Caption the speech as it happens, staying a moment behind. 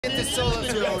Get the solo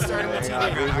show starting with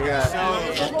TV.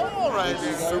 All right,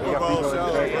 Super Bowl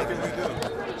show. What can we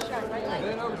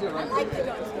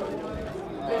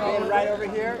do? Right over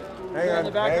here.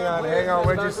 Hang on.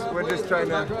 We're just trying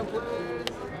to.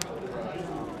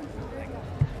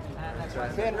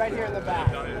 Finn, right here in the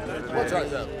back. We'll try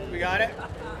that. We got it?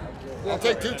 I'll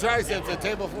take 2 triceps at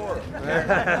table 4.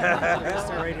 Start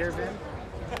right here, Finn.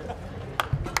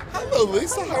 Hello,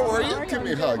 Lisa. How are you? Give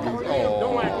me a hug.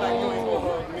 Oh.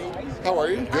 How are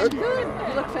you? Good? I'm good.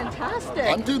 You look fantastic.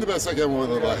 I'm doing the best I can with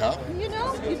what I have. You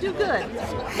know, you do good.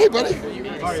 Hey, buddy.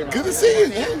 Good to see you,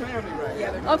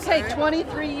 man. Okay,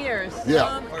 23 years.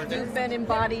 Yeah. You've been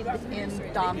embodied in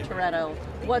Dom Toretto.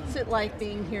 What's it like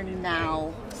being here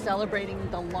now, celebrating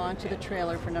the launch of the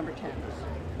trailer for number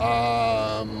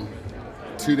 10?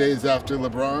 2 days after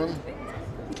LeBron.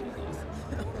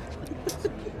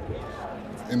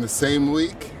 In the same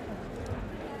week,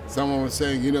 someone was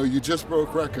saying, you know, you just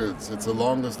broke records. It's the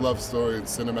longest love story in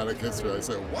cinematic history. I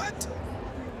said, what?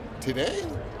 Today?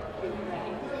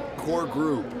 Core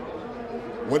group.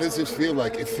 What does it feel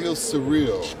like? It feels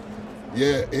surreal.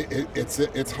 Yeah,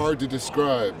 it's hard to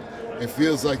describe. It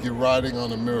feels like you're riding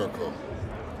on a miracle.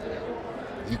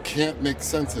 You can't make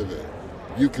sense of it.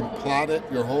 You can plot it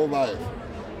your whole life.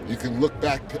 You can look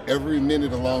back to every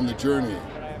minute along the journey,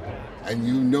 and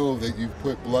you know that you've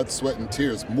put blood, sweat, and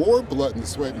tears, more blood and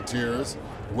sweat and tears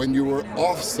when you were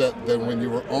off set than when you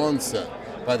were on set.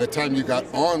 By the time you got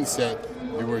on set,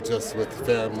 you were just with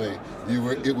family.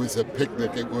 It was a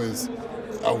picnic. It was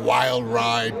a wild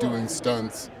ride doing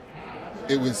stunts.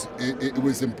 It was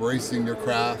embracing your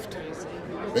craft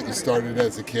that you started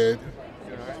as a kid.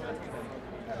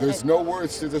 There's no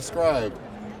words to describe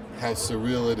how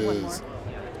surreal it is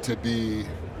to be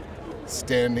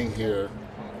standing here,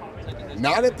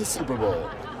 not at the Super Bowl,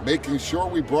 making sure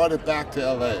we brought it back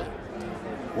to LA,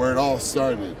 where it all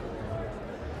started.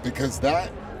 Because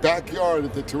that backyard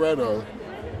at the Toretto,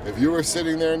 if you were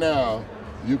sitting there now,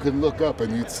 you could look up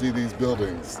and you'd see these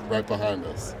buildings right behind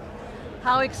us.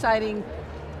 How excited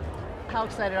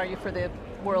are you for the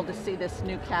world to see this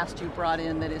new cast you brought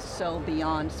in that is so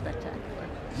beyond spectacular?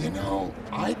 You know,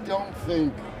 I don't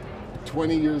think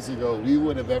 20 years ago we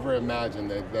would have ever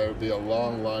imagined that there would be a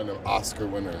long line of Oscar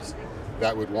winners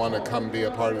that would want to come be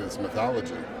a part of this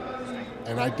mythology.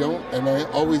 And I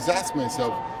always ask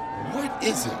myself, what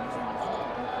is it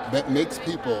that makes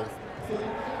people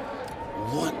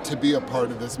want to be a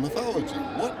part of this mythology?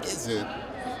 What is it?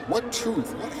 What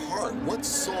truth, what heart, what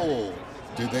soul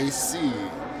do they see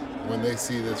when they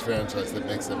see this franchise that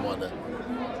makes them want to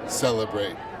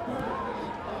celebrate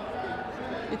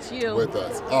It's you. with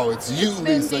us? Oh, it's you,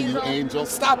 Lisa, you angel.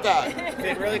 Stop that.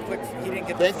 Finn, really quick, he didn't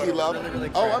get Thank the you, photo. love. Really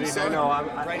Oh, quick. I'm sorry.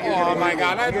 Right here. Oh my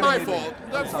God, that's my fault.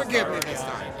 Forgive me this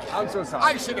time. I'm so sorry.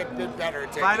 I should have been better.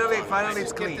 at taking Finally, photos.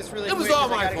 it's clean. This really It was quick, all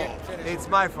 'cause I my gotta fault. get finished. It's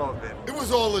my fault, Vin. It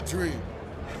was all a dream.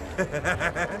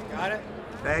 Got it?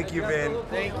 Thank you, Vin.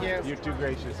 Thank you. You're too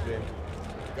gracious, Vin.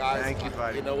 Guys, Thank you,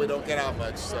 buddy. You know we don't get out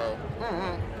much, so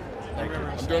I'm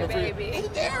doing it for you. Baby. Hey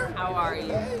there. How are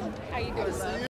you? How you doing, love?